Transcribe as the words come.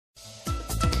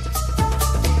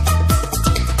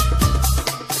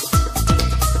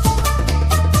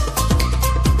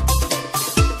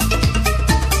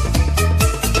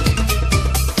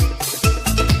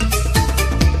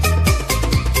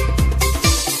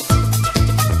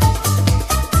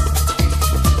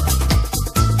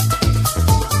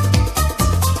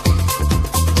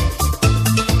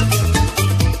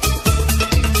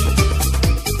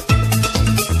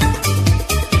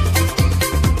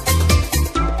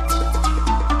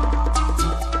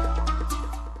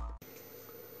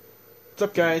What's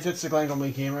up guys, it's the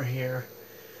Glangumley Gamer here.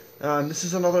 And this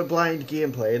is another blind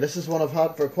gameplay. This is one I've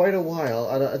had for quite a while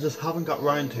and I just haven't got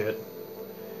round to it.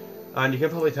 And you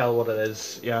can probably tell what it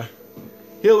is, yeah.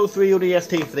 Halo 3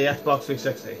 ODST for the Xbox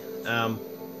 360.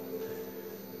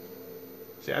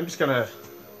 So I'm just gonna,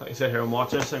 like I sit here and watch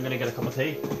this. I'm gonna get a cup of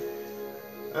tea.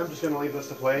 I'm just gonna leave this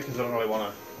to play because I don't really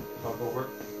want to talk over it.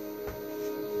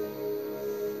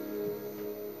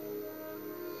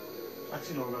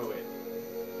 Actually no, wait.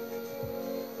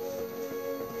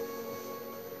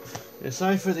 Yeah,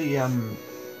 sorry for the,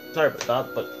 sorry about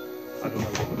that, but I don't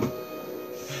know.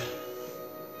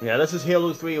 Yeah, this is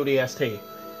Halo 3 ODST.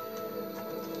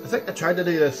 I think I tried to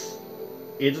do this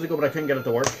ages ago, but I couldn't get it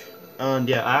to work. And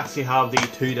yeah, I actually have the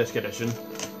 2-disc edition.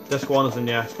 Disc 1 is in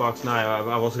the Xbox now.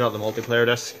 I've also got the multiplayer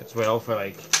disc as well for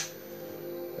like,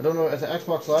 I don't know, is it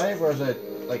Xbox Live or is it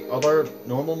like other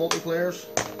normal multiplayers?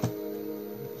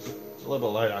 It's a little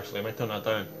bit loud actually, I might turn that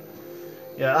down.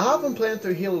 Yeah, I have been playing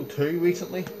through Halo 2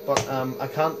 recently, but I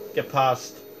can't get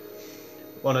past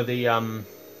one of the,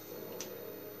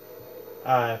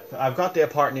 I've got the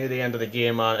part near the end of the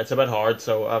game and it's a bit hard,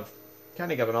 so I've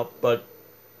kind of given up, but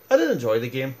I did enjoy the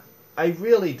game. I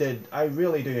really do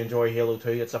enjoy Halo 2,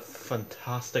 it's a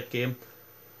fantastic game.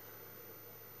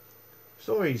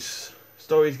 Story's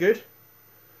good.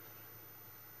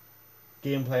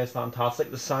 Gameplay is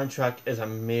fantastic, the soundtrack is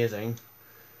amazing.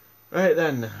 Right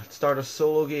then, let's start a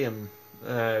solo game.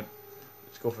 Let's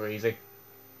go for easy.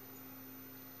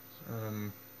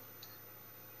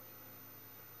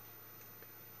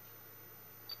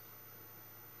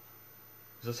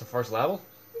 Is this the first level?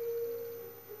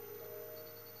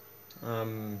 Yeah,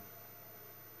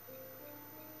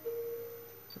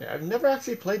 I've never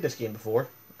actually played this game before.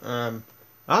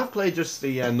 I've played just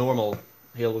the normal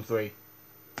Halo 3.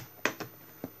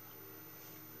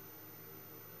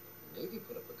 Navy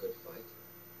put up a good fight.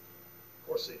 Of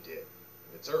course they did.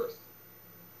 It's Earth.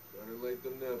 Better late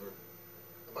than never.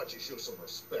 How about you show some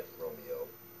respect, Romeo?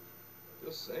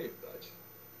 Just saying, Dutch.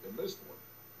 They missed one.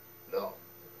 No.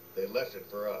 They left it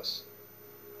for us.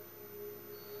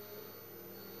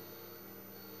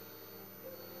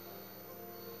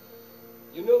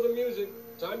 You know the music.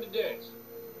 Time to dance.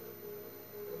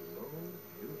 Hello,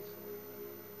 beautiful.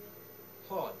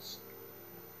 Pause.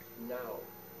 Now.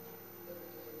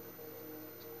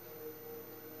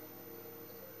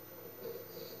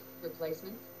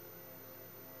 Replacements?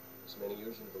 This many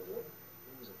years into the war,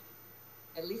 music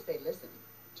At least they listen.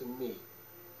 to me.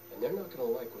 And they're not gonna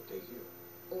like what they hear.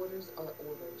 Orders are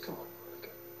orders. Come on, Monica.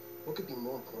 What could be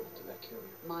more important than that carrier?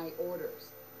 My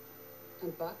orders.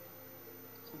 And Buck,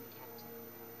 call me Captain.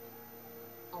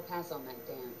 I'll pass on that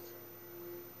dance,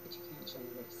 but you can't show me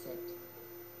where to sit.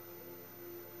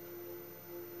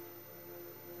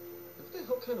 What the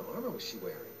hell kind of armor was she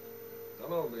wearing?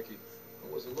 Don't know, Mickey. I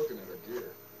wasn't looking at her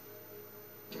gear.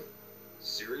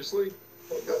 Seriously?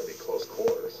 Well, it gotta be close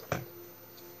quarters.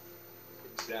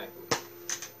 Exactly.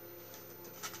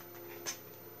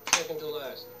 Second to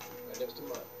last. Right next to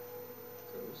mine.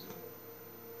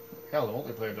 Hell, the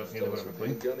multiplayer does need a bit of a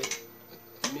clean. Gunny.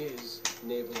 Ms.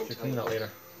 Naval Should clean that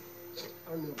Intelligence. later.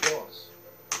 Our new boss.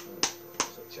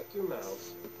 So check your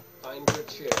mouths. Find your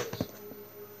chairs.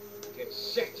 Get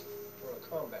set for a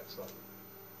combat truck.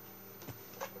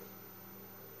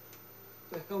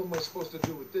 What the hell am I supposed to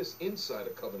do with this inside a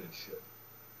Covenant ship?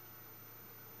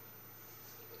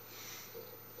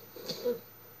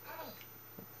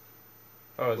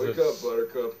 Oh, is Wake this, up,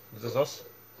 Buttercup. is this us?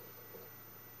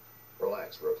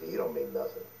 Relax, rookie. You don't mean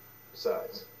nothing.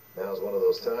 Besides, now's one of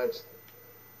those times.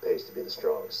 Pays to be the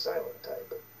strong, silent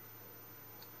type.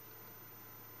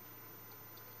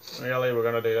 Really, we're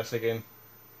gonna do this again.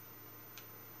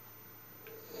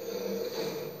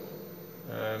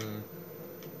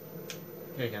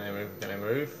 Okay, can I move? Can I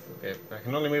move? Okay, I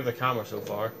can only move the camera so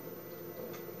far.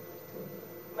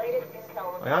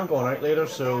 I am going out later,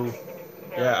 so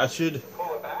yeah, I should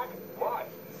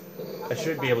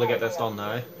be able to get this done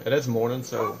now. It is morning,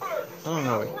 so I don't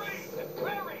know.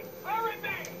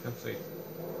 Let's see.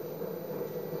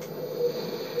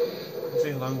 Let's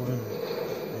see how long we're in.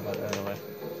 Leave that out of the way.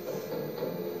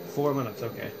 4 minutes,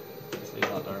 okay. Just leave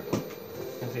that there.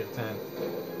 Let's see, it's 10.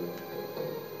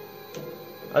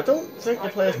 I don't think I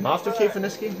play as Master Chief in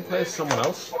this game. I play as someone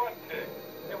else.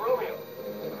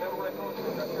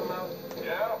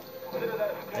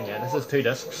 And yeah, this is 2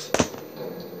 discs.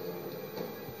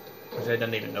 Which I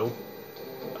didn't even know.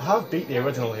 I have beat the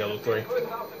original Halo 3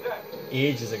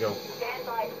 ages ago.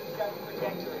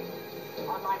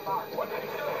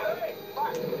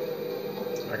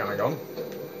 I got my gun.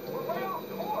 We're way off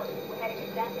course. We're heading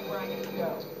exactly where I need to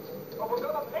go. But we're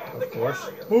gonna miss. Of course.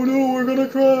 Oh no, we're gonna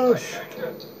crash!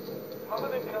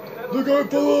 Look out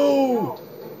below!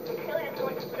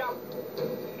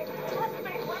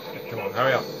 Come on,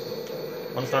 hurry up.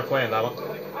 I want to start playing that one.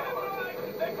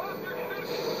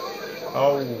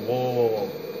 Oh, whoa.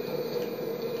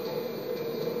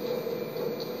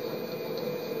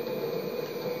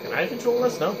 Can I control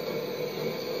this? No.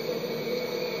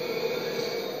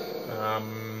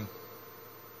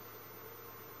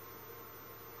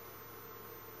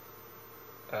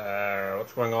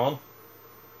 What's going on?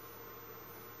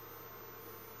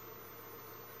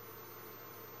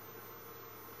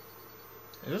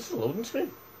 Is this a loading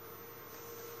screen?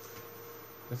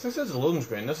 If this is a loading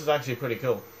screen, this is actually pretty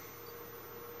cool.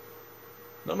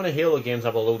 Not many Halo games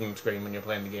have a loading screen when you're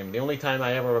playing the game. The only time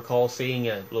I ever recall seeing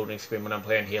a loading screen when I'm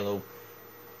playing Halo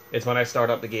is when I start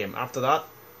up the game. After that,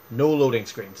 no loading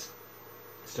screens.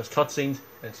 It's just cutscenes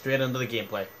and straight into the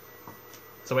gameplay.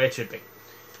 That's the way it should be.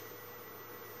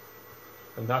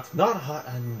 And that's not hot,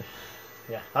 and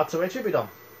yeah, that's the way it should be done.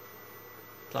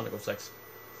 Planet 6.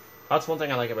 That's one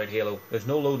thing I like about Halo. There's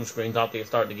no loading screens after you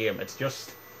start the game. It's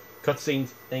just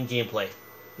cutscenes and gameplay.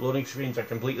 Loading screens are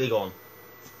completely gone.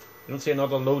 You don't see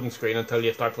another loading screen until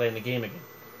you start playing the game again.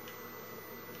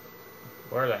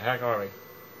 Where the heck are we?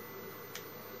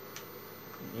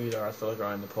 Use our still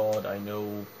around the pod. I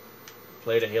know.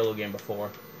 Played a Halo game before.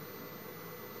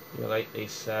 You like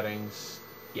these settings?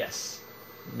 Yes.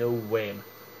 No way.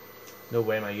 No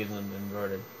way am I using them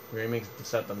inverted. Remix to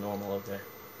set them normal. Okay.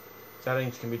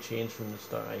 Settings can be changed from the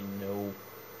start. I know.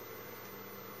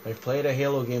 I've played a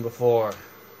Halo game before.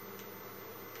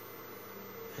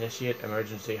 Initiate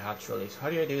emergency hatch release. How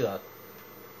do I do that?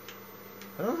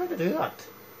 I don't know how to do that.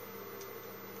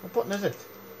 What button is it?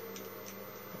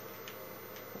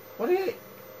 What do I...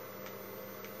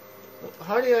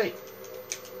 How do I...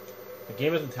 The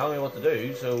game isn't telling me what to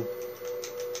do, so...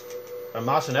 I'm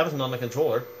mashing everything on the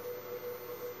controller.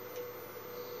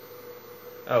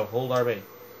 Oh, hold RB.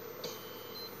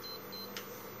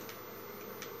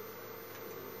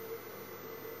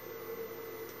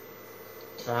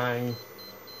 Bang.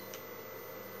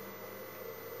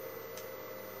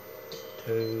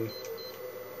 2.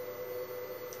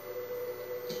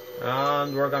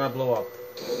 And we're gonna blow up.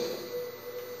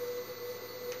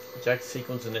 Eject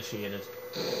sequence initiated.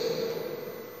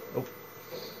 Oh.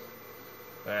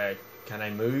 Can I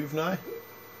move now?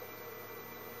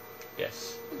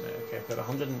 Yes. Okay, I've got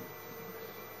 100 and...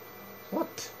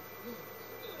 What?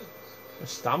 My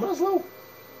stamina's low?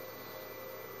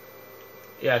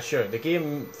 Yeah, sure. The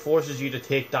game forces you to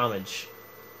take damage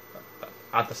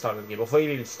at the start of the game, before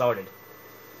you've even started.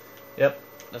 Yep,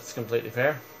 that's completely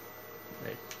fair.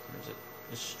 Right, is it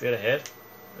just straight ahead?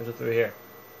 Or is it through here?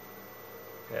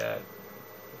 Yeah,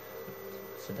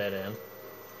 it's a dead end.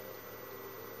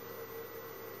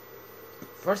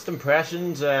 First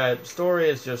impressions, story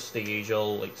is just the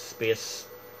usual, like, space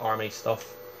army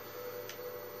stuff.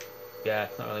 Yeah,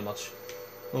 not really much.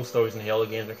 Most stories in Halo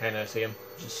games are kind of the same.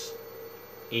 Just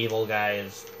evil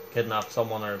guys kidnap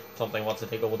someone or something, wants to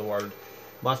take over the world.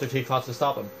 Master Chief has to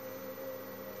stop him.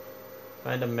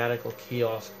 Find a medical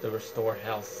kiosk to restore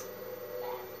health.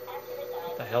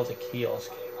 What the hell's a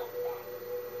kiosk?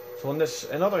 So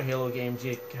in other Halo games,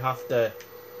 you have to...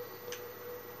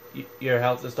 your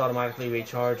health just automatically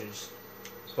recharges.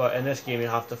 But in this game, you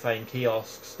have to find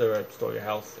kiosks to restore your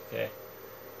health. Okay.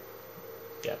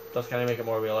 Yeah, does kind of make it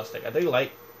more realistic. I do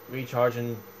like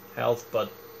recharging health,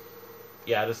 but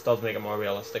yeah, this does make it more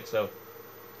realistic, so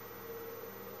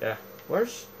yeah.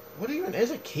 What even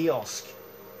is a kiosk?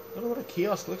 I don't know what a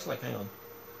kiosk looks like, hang on.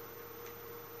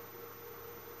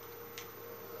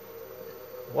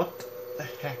 What the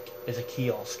heck is a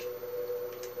kiosk?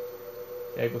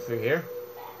 Yeah, go through here.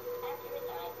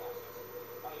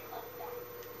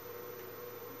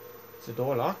 Is the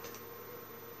door locked?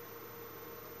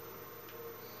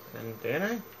 And there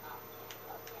now?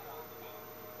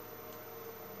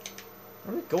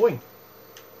 Where are we going?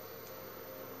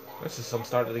 This is some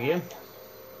start of the game.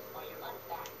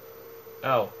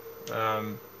 Oh.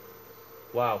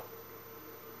 Wow.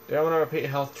 Do I want to repeat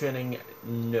health training?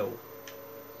 No.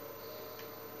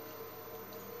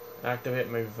 Activate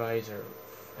my visor.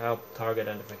 Help target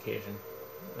identification.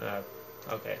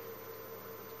 Okay.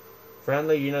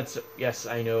 Friendly units. Yes,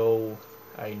 I know.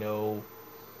 I know.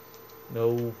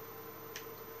 No.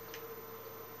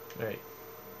 Right.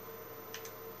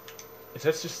 Is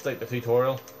this just like the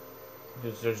tutorial?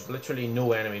 Because there's literally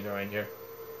no enemies around here.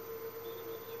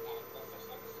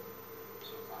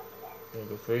 Can I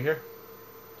go through here?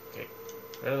 Okay.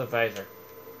 Rid of the visor.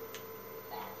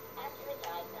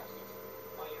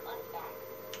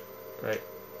 Right.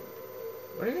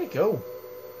 Where did I go?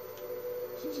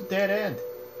 This is a dead end.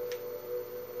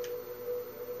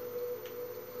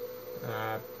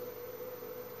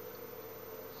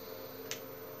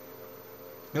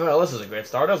 Well, this is a great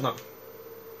start, isn't it?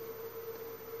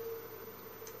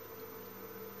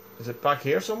 Is it back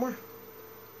here somewhere?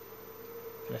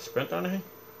 Can I sprint or anything?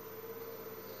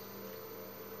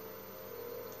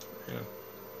 Hang on.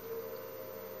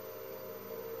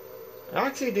 I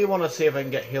actually do want to see if I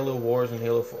can get Halo Wars and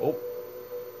Halo 4. Oh!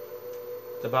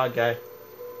 The bad guy.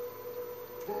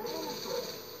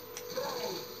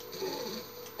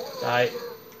 Die.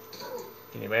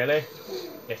 Can you melee?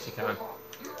 Yes, you can.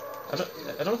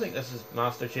 I don't think this is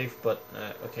Master Chief, but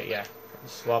okay, yeah.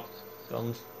 Swap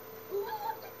guns.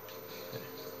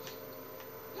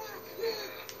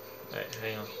 Right,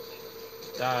 hang on.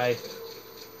 Die.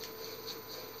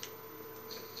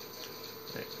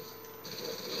 Right.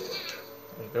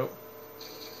 There you go.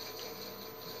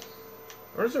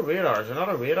 Where's the radar? Is there not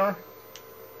a radar?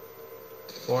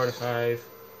 4 to 5.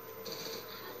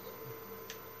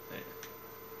 Right.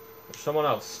 There's someone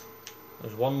else.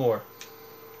 There's one more.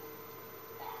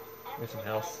 Here's some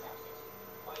health.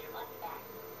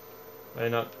 Have I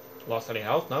not lost any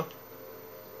health? No?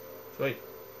 Sweet.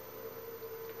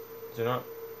 Is there not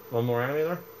one more enemy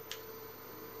there?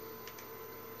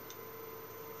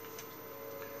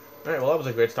 Alright, well that was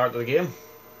a great start to the game.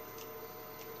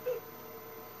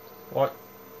 What?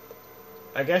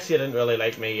 I guess you didn't really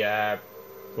like me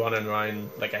running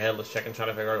around like a headless chicken trying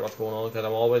to figure out what's going on, because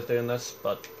I'm always doing this,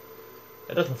 but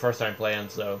it is my first time playing,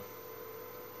 so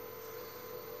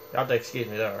you have to excuse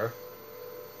me there.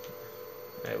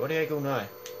 Right, where do I go now?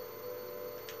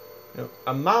 You know,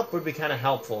 a map would be kind of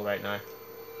helpful right now.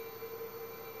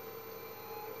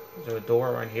 Is there a door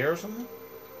around here or something?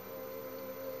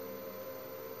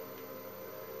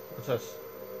 What's this?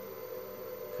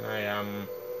 Can I,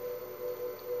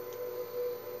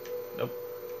 nope.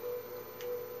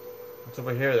 What's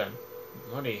over here then?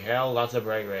 Bloody hell, that's a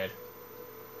bright red.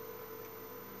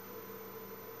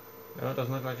 No, it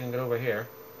doesn't look like I can get over here.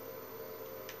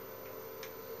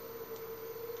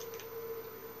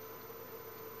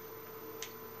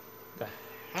 The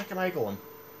heck am I going?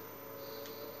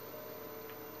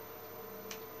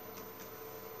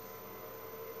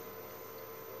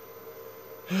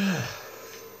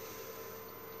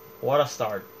 What a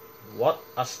start. What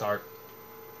a start.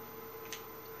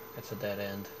 It's a dead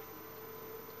end.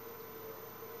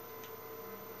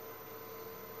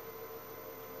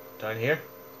 Down here.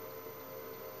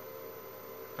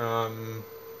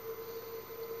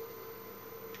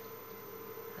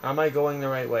 Am I going the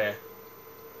right way?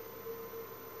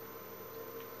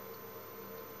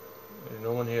 There's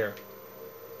no one here.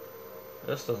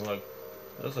 This doesn't look...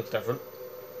 This looks different.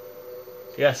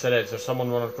 Yes, it is. There's someone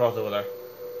running across over there.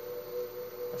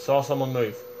 I saw someone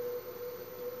move.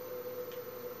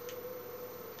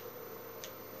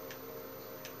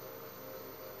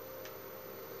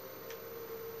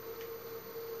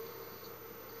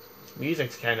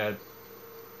 Music's kind of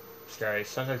scary.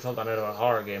 Sounds like something out of a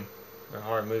horror game or a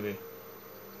horror movie.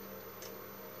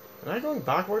 Am I going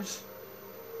backwards?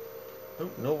 I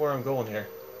don't know where I'm going here.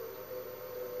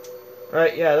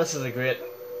 Right, yeah, this is a great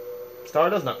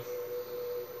start, isn't it?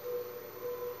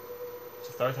 It's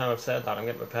the third time I've said that. I'm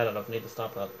getting repetitive. I need to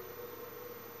stop that.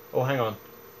 Oh, hang on.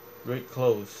 Route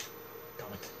closed. Damn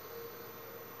it.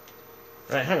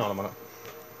 Right, hang on a minute.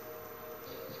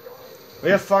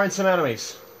 We have found some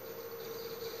enemies.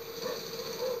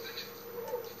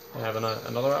 I have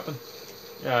another weapon?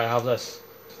 Yeah, I have this.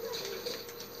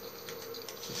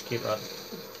 Let's just keep that.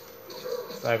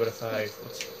 5 out of 5.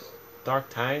 What's Dark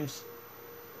Times?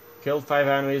 Killed 5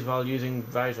 enemies while using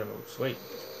visor mode. Sweet.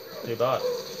 Too bad.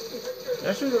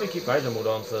 I should really keep visor mode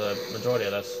on for the majority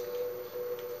of this.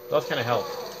 Does kind of help.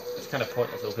 It's kind of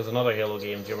pointless though, because in other Halo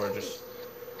games you were just...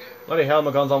 Bloody hell,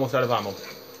 my gun's almost out of ammo.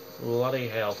 Bloody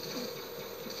hell.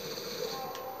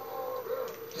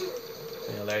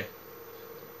 Really?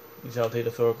 Use LT to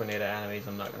throw a grenade at enemies,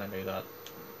 I'm not going to do that.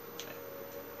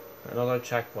 Another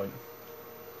checkpoint.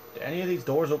 Do any of these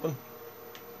doors open?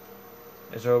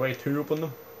 Is there a way to open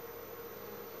them?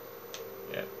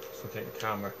 Yeah, so take the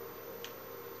camera.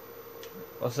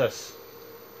 What's this?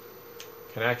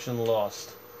 Connection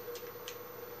lost.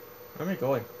 Where am I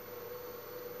going?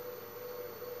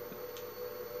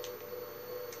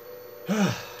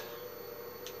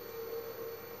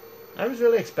 I was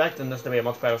really expecting this to be a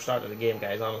much better start to the game,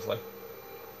 guys, honestly.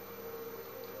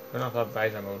 Turn off that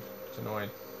visor mode. It's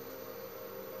annoying.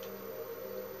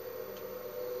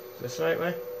 Is this the right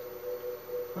way?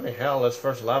 Holy hell, this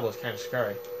first level is kind of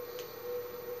scary.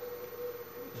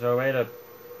 Is there a way to...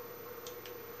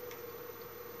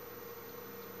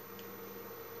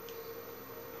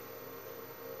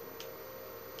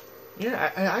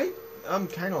 Yeah, I'm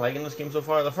kind of liking this game so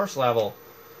far. The first level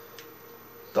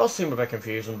does seem a bit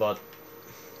confusing, but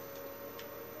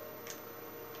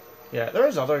yeah,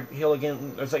 there's other Halo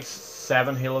games. There's like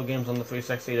 7 Halo games on the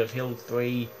 360. There's Halo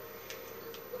 3,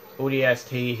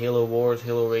 ODST, Halo Wars,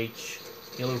 Halo Reach,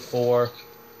 Halo 4,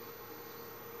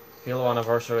 Halo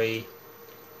Anniversary.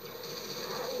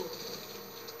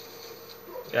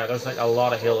 Yeah, there's like a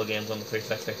lot of Halo games on the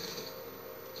 360.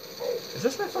 Is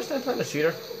this my first time playing a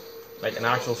shooter? Like an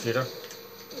actual shooter?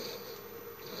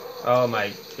 Oh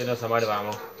my goodness, I'm out of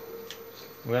ammo.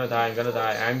 I'm gonna die, I'm gonna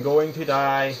die, I'm going to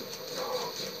die.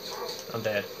 I'm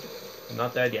dead. I'm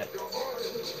not dead yet.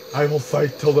 I will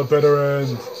fight till the bitter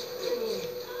end.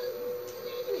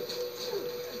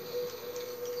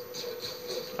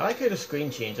 I like how the screen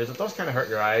changes. It does kind of hurt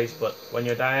your eyes, but when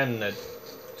you're dying,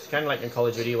 it's kind of like in Call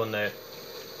of Duty when the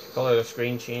colour of the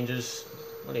screen changes.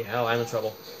 Bloody hell, I'm in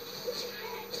trouble.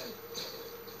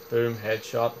 Boom,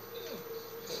 headshot.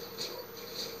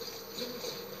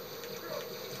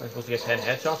 I'm supposed to get 10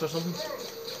 headshots or something?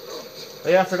 Oh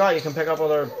yeah, I forgot you can pick up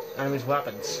other enemies'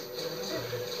 weapons.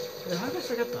 Yeah, how did I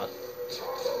forget that?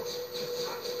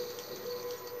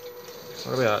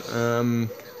 What are we at?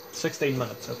 16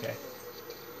 minutes, okay.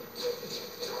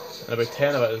 And about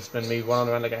 10 of it has been me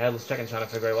running around like a headless chicken trying to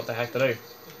figure out what the heck to do.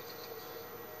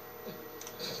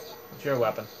 What's your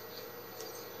weapon?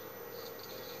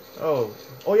 Oh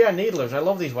yeah, needlers. I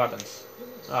love these weapons.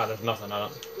 Ah, there's nothing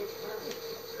on it.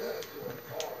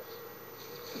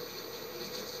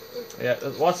 Yeah,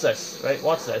 what's this? Right,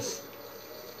 what's this?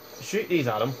 Shoot these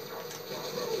at him.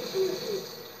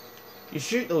 You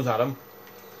shoot those at him,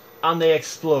 and they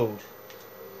explode.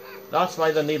 That's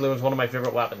why the needler is one of my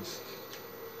favourite weapons.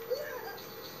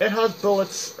 It has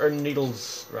bullets, or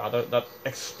needles, rather, that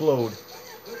explode.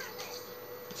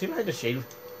 See behind the shield?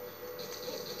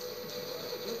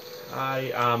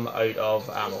 I am out of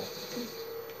ammo.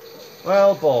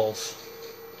 Well, balls.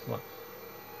 Come on.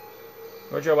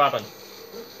 Where's your weapon?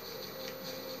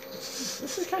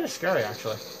 This is kind of scary,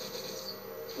 actually.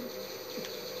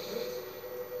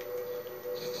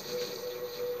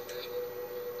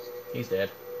 He's dead.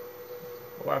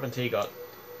 What weapon he got?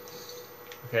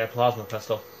 Okay, a plasma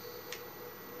pistol.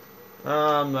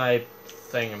 My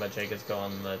thingamajig is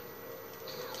gone.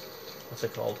 What's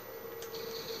it called?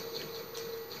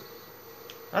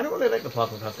 I don't really like the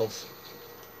plasma pistols.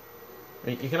 I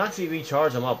mean, you can actually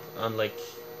recharge them up and like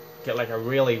get like a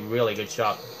really, really good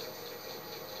shot,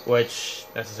 which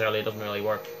necessarily doesn't really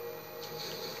work.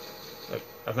 Look,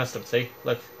 I've missed him. See,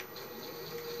 look.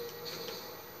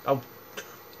 Oh,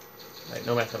 right,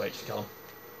 no mess about. Just kill him.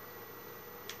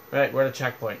 Right, we're at a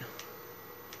checkpoint.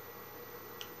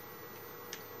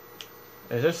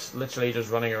 Is this literally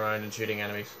just running around and shooting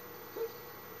enemies?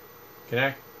 Can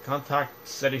I contact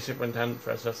city superintendent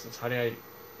for assistance? How do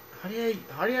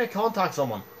I contact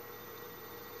someone?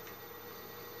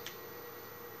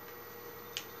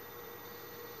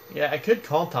 Yeah, I could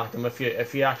contact them if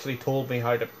you actually told me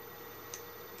how to.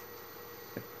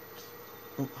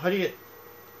 How do you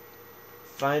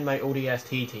find my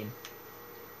ODST team?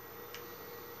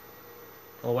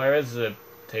 Well, where is the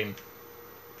team?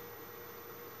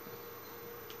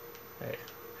 Hey,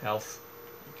 health.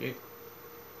 Thank you.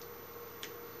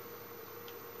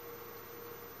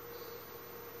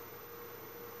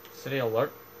 City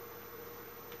alert.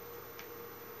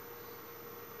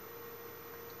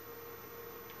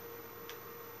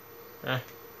 Eh.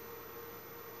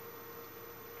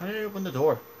 How did I open the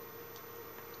door?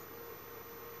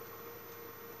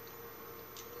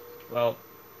 Well,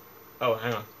 oh,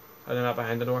 hang on. Are they not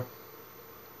behind the door?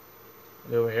 Are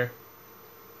they over here?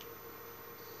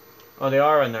 Oh, they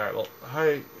are in there. Well, how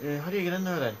do you get in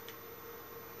there then?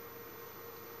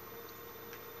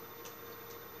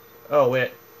 Oh,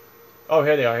 wait. Oh,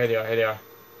 here they are, here they are, here they are.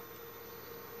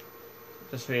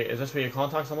 Is this where you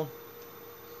contact someone?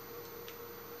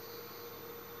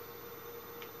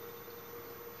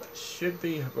 That should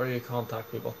be where you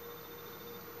contact people.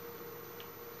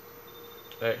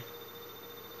 Right.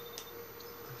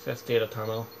 Access data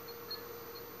terminal.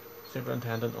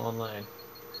 Superintendent online.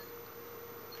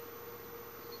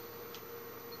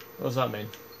 What does that mean?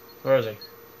 Where is he?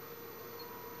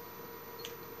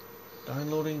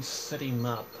 Downloading city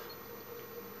map.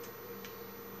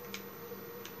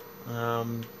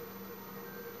 Okay.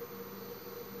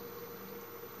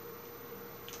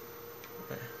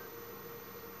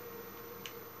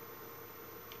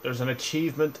 There's an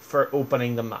achievement for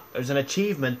opening the map. There's an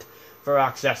achievement for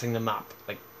accessing the map.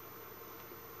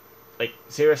 Like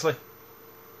seriously?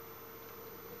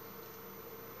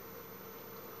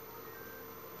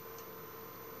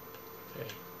 Okay.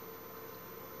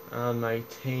 And my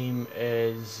team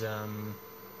is okay.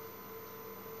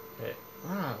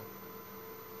 Wow.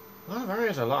 A lot of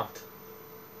areas are locked.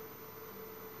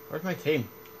 Where's my team?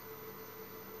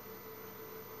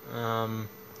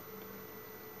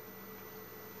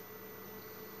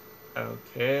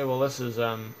 Okay, well this is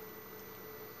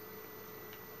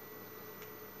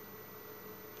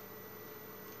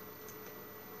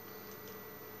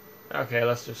okay,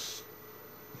 let's just...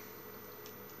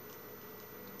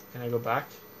 Can I go back?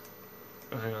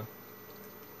 Oh, hang on.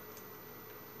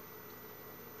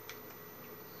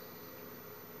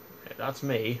 Okay, that's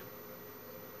me.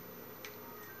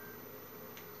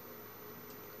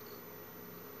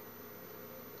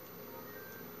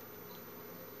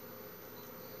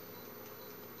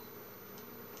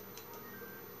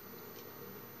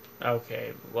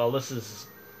 Okay, well this is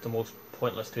the most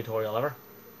pointless tutorial ever.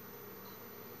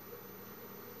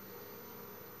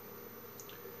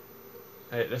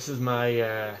 Right, this is my,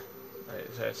 right,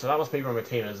 so that must be where my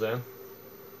team is then.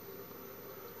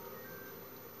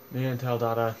 New intel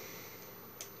data.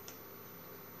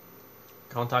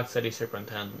 Contact city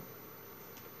superintendent.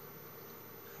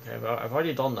 Okay, well, I've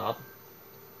already done that.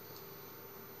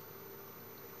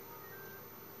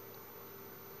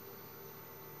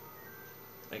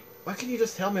 Like, why can't you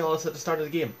just tell me all this at the start of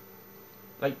the game?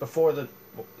 Like, before the...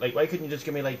 Like, why couldn't you just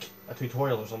give me, like, a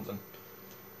tutorial or something?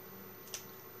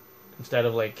 Instead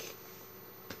of, like,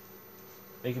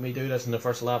 making me do this in the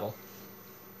first level.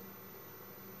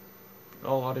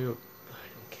 Oh, I don't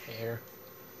care.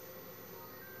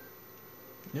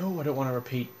 No, I don't want to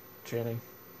repeat training.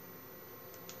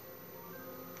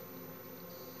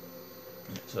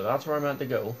 So that's where I'm meant to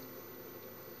go.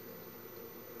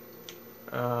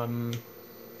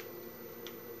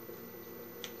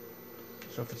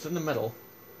 So if it's in the middle,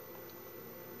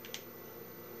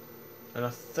 and I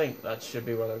think that should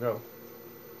be where I go.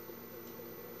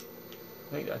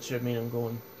 I think that should mean I'm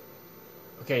going...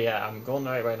 Okay, yeah, I'm going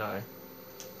right now.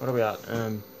 What are we at?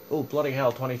 Oh, bloody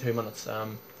hell, 22 minutes.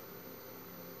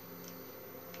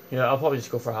 Yeah, I'll probably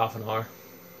just go for half an hour.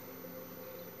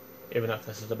 Even if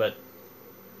this is a bit...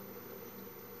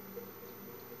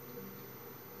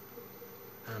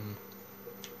 I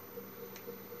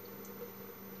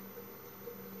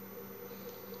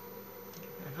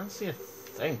can't see a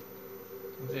thing.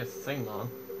 I can't see a thing, man.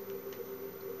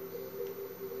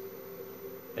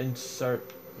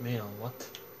 Insert mail, what?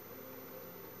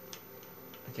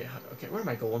 Okay, where am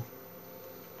I going?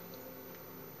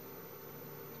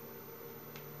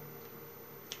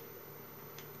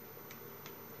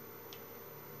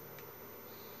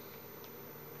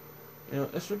 You know,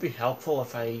 this would be helpful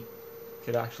if I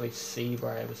could actually see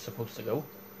where I was supposed to go.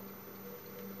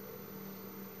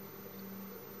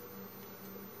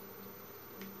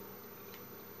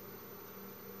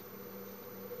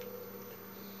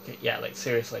 Okay, yeah, like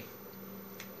seriously.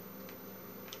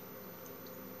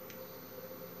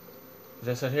 Is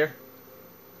this it here?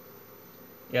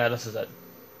 Yeah, this is it.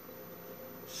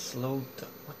 Slow down.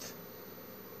 What?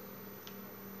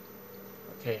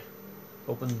 Okay.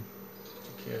 Open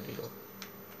security door.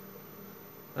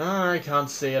 I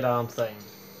can't see a damn thing.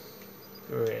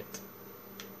 Great.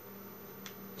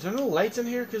 Is there no lights in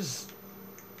here? Because...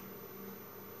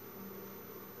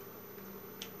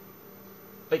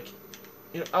 Like,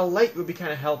 you know, a light would be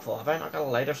kind of helpful. Have I not got a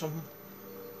light or something?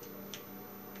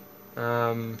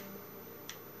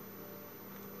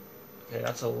 Okay,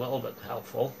 that's a little bit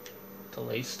helpful, at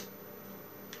least.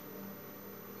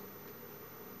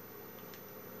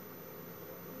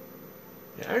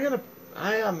 Yeah,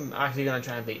 I am actually gonna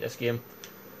try and beat this game.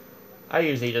 I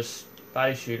usually just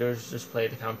buy shooters, just play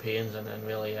the campaigns, and then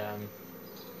really,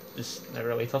 just never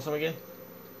really touch them again.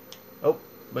 Oh,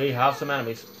 we have some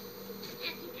enemies.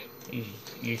 You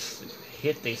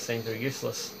hate these things, they're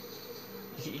useless.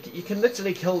 You can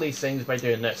literally kill these things by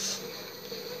doing this.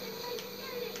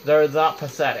 They're that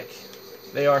pathetic.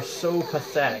 They are so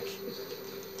pathetic.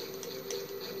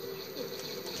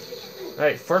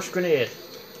 Right, first grenade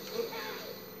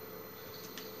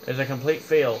is a complete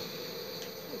fail.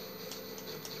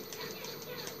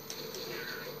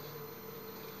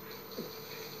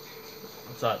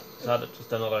 What's that? Is that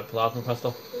just another plasma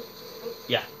pistol?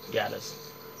 Yeah, it is.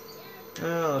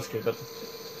 Oh, let's keep it.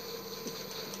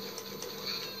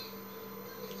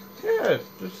 Yeah,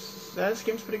 this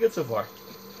game's pretty good so far.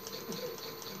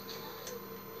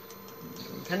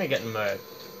 I'm kind of getting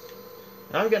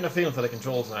I'm getting a feeling for the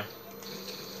controls now.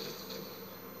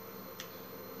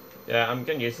 Yeah, I'm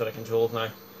getting used to the controls now.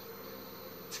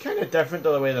 It's kind of different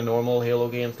to the way the normal Halo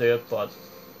games do it, but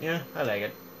yeah, I like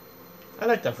it. I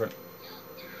like different.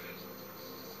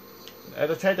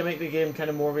 They tried to make the game kind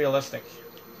of more realistic.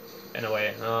 in a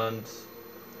way, and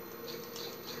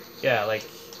yeah, like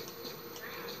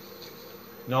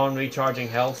non-recharging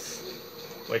health,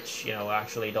 which, you know,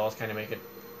 actually does kind of make it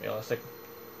realistic.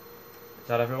 Is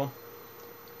that everyone?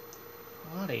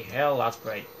 Bloody hell, that's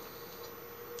bright.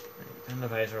 Right, turn the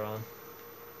visor on.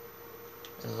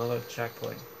 Another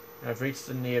checkpoint. I've reached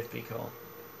the Nave beacon.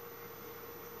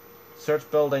 Search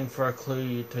building for a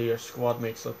clue to your squad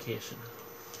mate's location.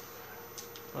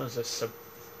 What is this? I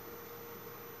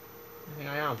think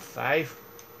I am 5.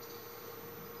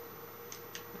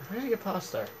 How do I get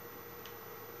past there?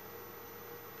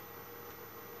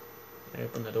 Can I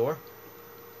open the door?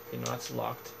 Okay, no, that's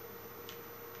locked.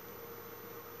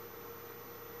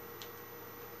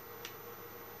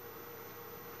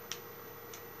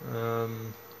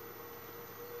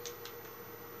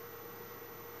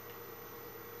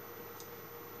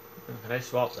 Can I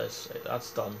swap this? Right,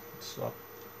 that's done. Swap.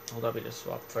 Hold up, we just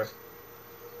swap for.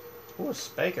 Oh, a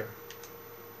spiker.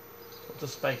 What's a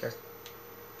spiker?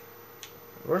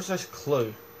 Where's this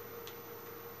clue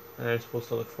that I'm supposed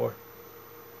to look for?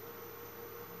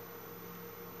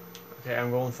 Okay,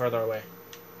 I'm going further away.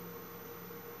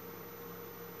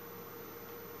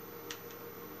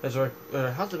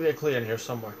 There has to be a clue in here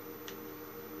somewhere.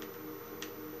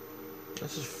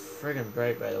 This is friggin'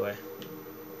 bright, by the way.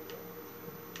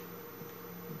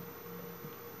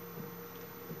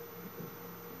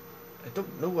 I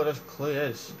don't know what this clue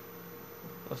is.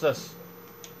 What's this?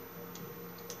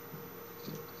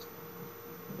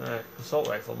 Alright, assault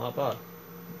rifle, not bad.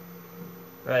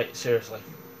 Right, seriously.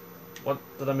 What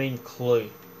did I mean, clue?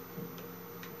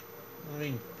 I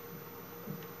mean,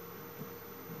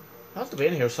 it has to be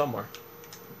in here somewhere.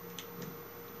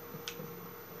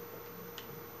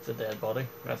 It's a dead body.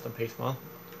 Rest in peace, man.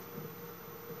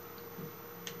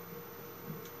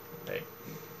 Right.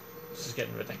 This is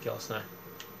getting ridiculous now.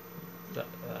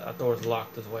 That door's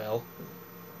locked as well.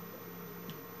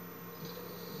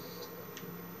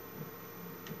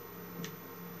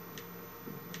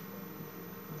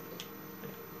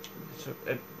 So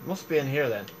it must be in here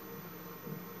then.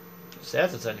 It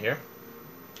says it's in here.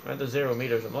 Around the 0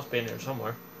 meters, it must be in here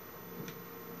somewhere.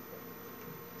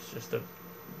 It's just a...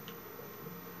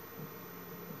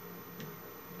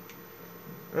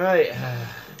 Right.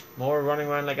 More running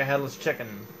around like a headless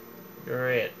chicken.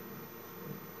 Great.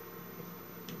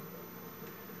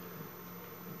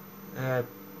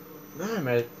 No,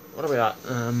 mate. What are we at?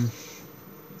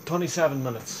 27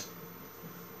 minutes.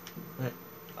 Right.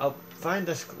 I'll find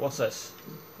this. What's this?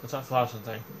 What's that flashing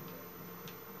thing?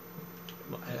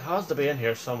 It has to be in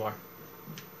here somewhere.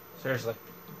 Seriously.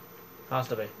 Has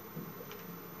to be.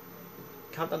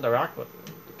 Can't interact with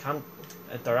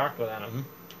anything.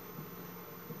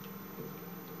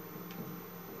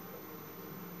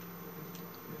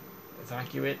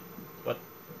 Evacuate? What?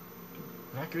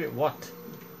 Evacuate what?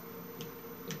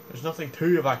 There's nothing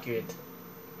to evacuate.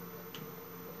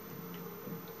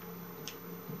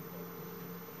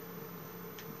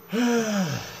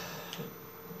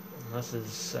 This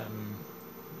is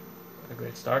a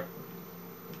great start.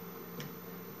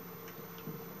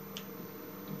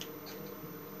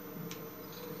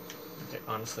 Okay,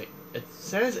 honestly, it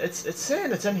says it's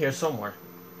saying it's in here somewhere,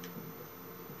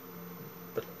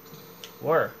 but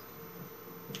where?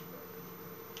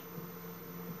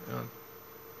 Hang on.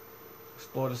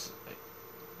 Explore this.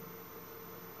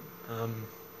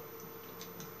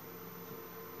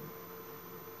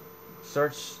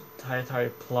 Search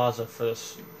Tayatari Plaza for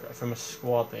this from a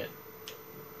squad mate.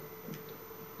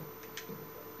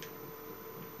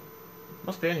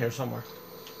 Must be in here somewhere.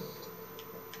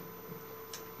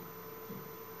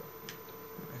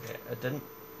 Okay, I didn't.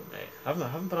 I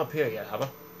haven't been up here yet, have I?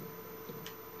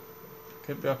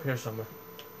 Could be up here somewhere.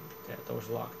 Okay, that door's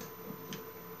locked.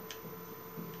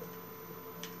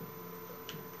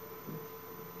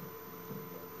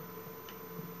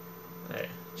 Hey,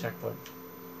 checkpoint.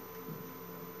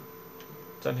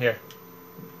 It's in here.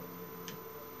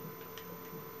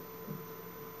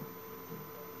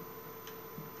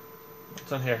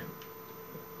 What's in here?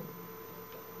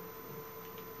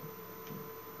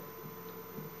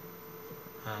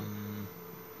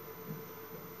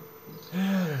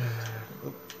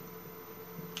 Oop.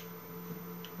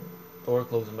 Door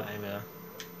closing behind me there.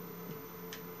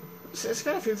 This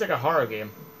kind of feels like a horror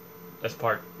game. This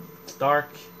part. It's dark.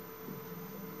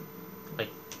 Like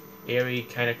eerie,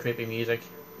 kind of creepy music.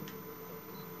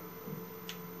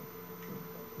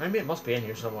 Maybe it must be in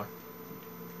here somewhere.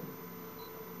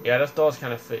 Yeah, this does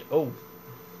kind of fit. Oh,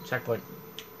 checkpoint.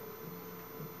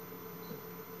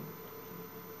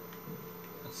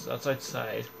 That's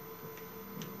outside.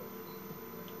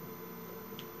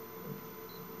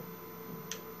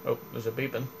 Oh, there's a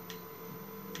beeping.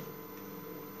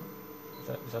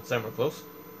 does that sound real close?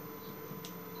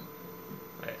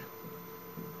 Right.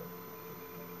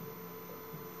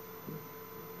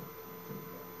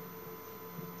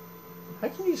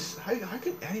 How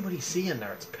can anybody see in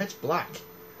there? It's pitch black.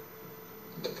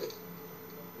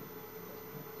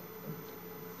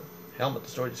 Helmet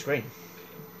destroyed the screen.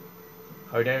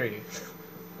 How dare you?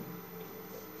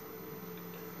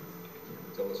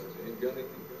 Tell us, you got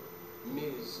anything?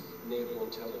 Ms. Naval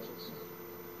Intelligence.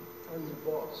 I'm the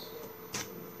boss. So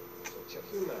check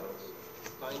your mouths,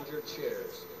 find your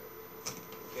chairs,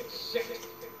 get set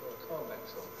for a combat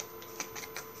trial.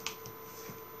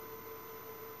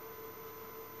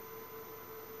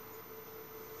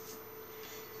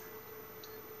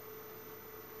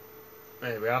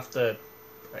 Right, we have to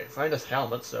find this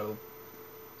helmet, so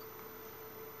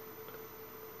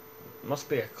must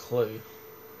be a clue.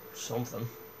 Something.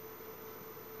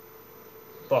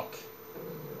 Buck.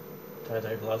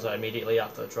 Territory Plaza immediately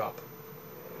after the drop.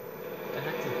 What the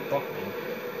heck does Buck mean?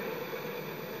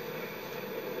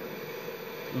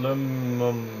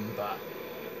 Lumumba.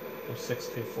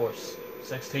 0624.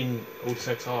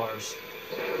 1606 hours.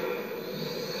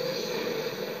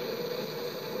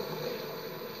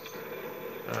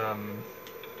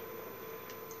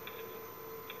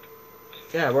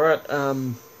 Yeah, we're at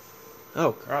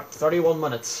oh crap, 31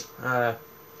 minutes.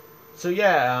 So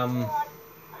yeah,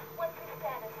 What's the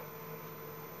status?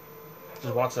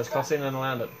 just watch this cutscene and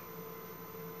land it.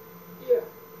 Yeah.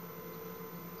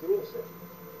 Give me a sec.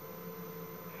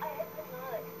 I have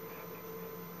hypnotic.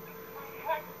 My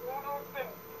track is won't open.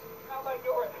 How about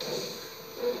yours?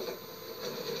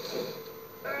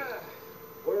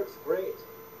 Works great.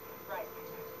 Right.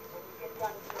 When you get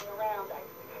done sitting around, I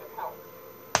need some help.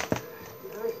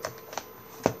 Did I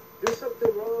do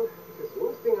something wrong? Because the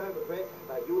only thing I regret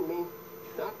about you and me,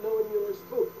 not knowing you were a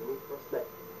spook when we first met.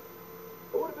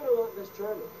 It would have been a lot less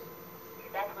charming.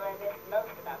 That's what I missed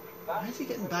most about you, Buck. Why is he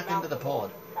getting back into the pod?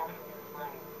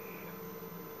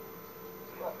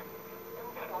 Look,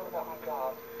 don't talk about my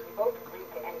job. We both agreed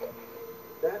to end it.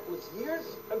 That was years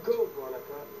ago,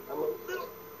 Veronica. I'm a little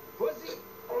fuzzy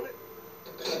on it.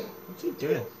 What's he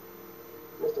doing?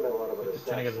 Must have been a lot of other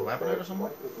Trying to get his weapon out or something?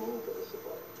 Why would you need for the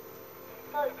supply?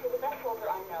 First, you're the best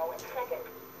soldier I know, and second, I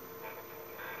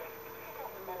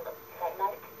don't remember that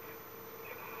night.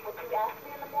 What you asked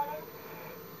me in the morning?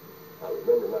 I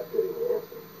remember not getting the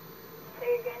answer.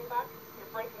 Say again, Buck. You're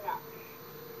breaking up.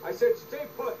 I said, stay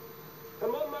put.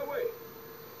 I'm on my way.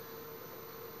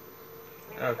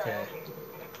 Okay.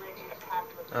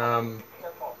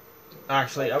 Careful.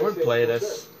 Actually, I would play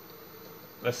this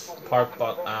part,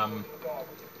 but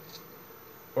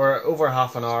we're over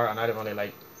half an hour, and I don't really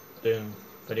like doing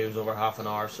videos over half an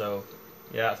hour, so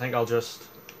yeah, I think I'll just.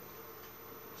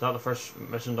 Is that the first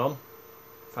mission done?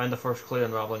 Find the first clue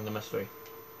unraveling the mystery.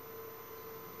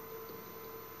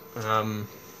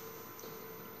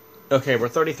 Okay, we're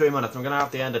 33 minutes. I'm gonna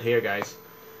have to end it here, guys.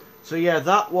 So yeah,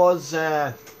 that was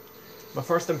my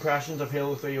first impressions of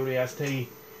Halo 3 ODST.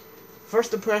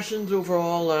 First impressions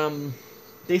overall,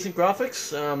 decent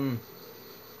graphics.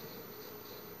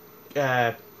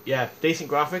 Yeah, decent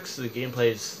graphics. The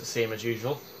gameplay is the same as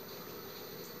usual.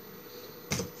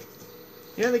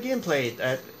 Yeah, the gameplay,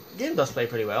 game does play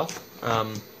pretty well.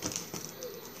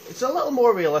 It's a little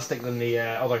more realistic than the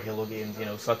other Halo games, you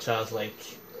know, such as like,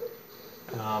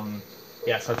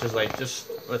 just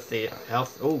with the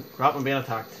health. Oh crap! I'm being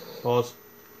attacked. Pause.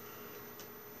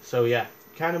 So yeah,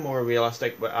 kind of more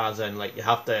realistic, but as in like you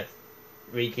have to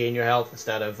regain your health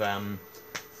instead of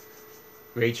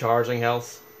recharging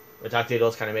health, which actually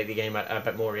does kind of make the game a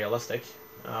bit more realistic.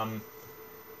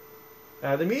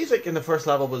 The music in the first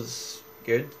level was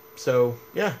good, so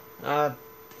yeah, kind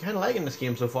of liking this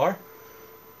game so far.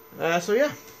 So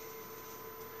yeah,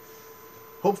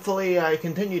 hopefully I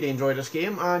continue to enjoy this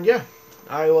game, and yeah,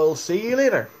 I will see you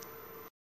later.